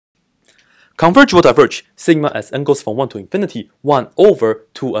Converge or diverge, sigma as n goes from 1 to infinity, 1 over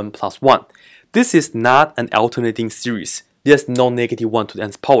 2n plus 1. This is not an alternating series. There's no negative 1 to the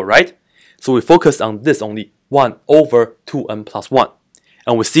nth power, right? So we focus on this only, 1 over 2n plus 1.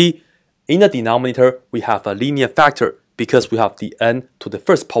 And we see in the denominator, we have a linear factor because we have the n to the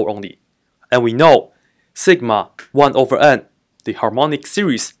first power only. And we know sigma 1 over n, the harmonic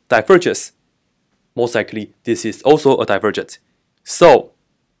series, diverges. Most likely, this is also a divergent. So,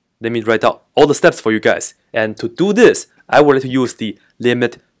 let me write out all the steps for you guys. And to do this, I would like to use the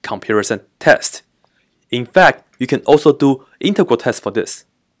limit comparison test. In fact, you can also do integral test for this.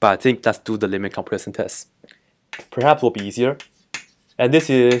 But I think let's do the limit comparison test. Perhaps will be easier. And this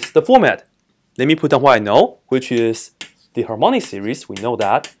is the format. Let me put down what I know, which is the harmonic series. We know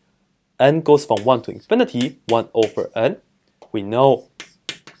that n goes from 1 to infinity, 1 over n. We know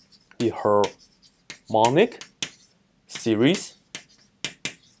the harmonic series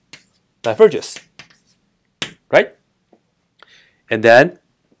diverges, right? And then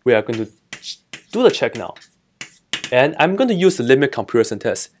we are going to do the check now. And I'm going to use the limit comparison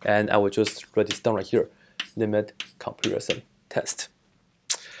test, and I will just write this down right here. Limit comparison test.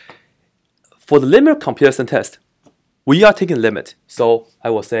 For the limit comparison test, we are taking limit. So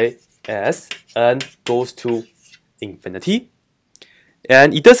I will say as n goes to infinity.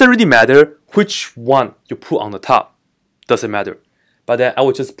 And it doesn't really matter which one you put on the top. Doesn't matter. But then I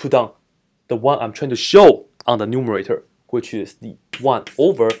will just put down the one I'm trying to show on the numerator, which is the 1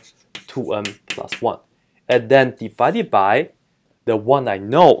 over 2n plus 1. And then divided by the one I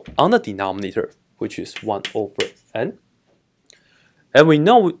know on the denominator, which is 1 over n. And we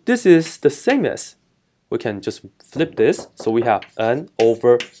know this is the same as, we can just flip this. So we have n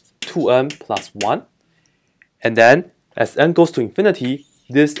over 2n plus 1. And then as n goes to infinity,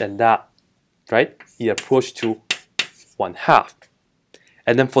 this and that, right? It approaches to 1/2.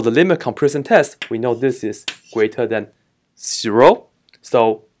 And then for the limit comparison test, we know this is greater than 0.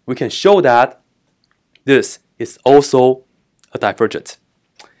 So we can show that this is also a divergent.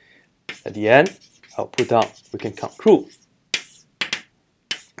 At the end, I'll put down, we can conclude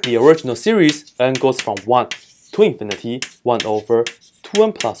the original series, n goes from 1 to infinity, 1 over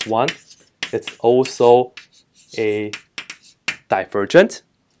 2n plus 1. It's also a divergent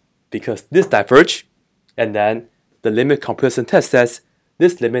because this diverge, and then the limit comparison test says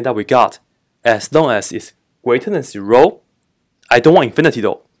this limit that we got, as long as it's greater than 0, I don't want infinity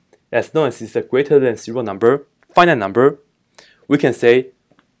though, as long as it's a greater than 0 number, finite number, we can say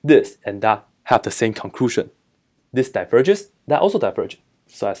this and that have the same conclusion. This diverges, that also diverges.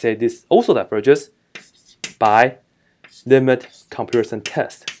 So I say this also diverges by limit comparison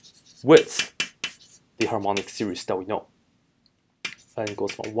test with the harmonic series that we know. And it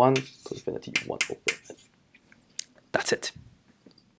goes from 1 to infinity, 1 over n. That's it.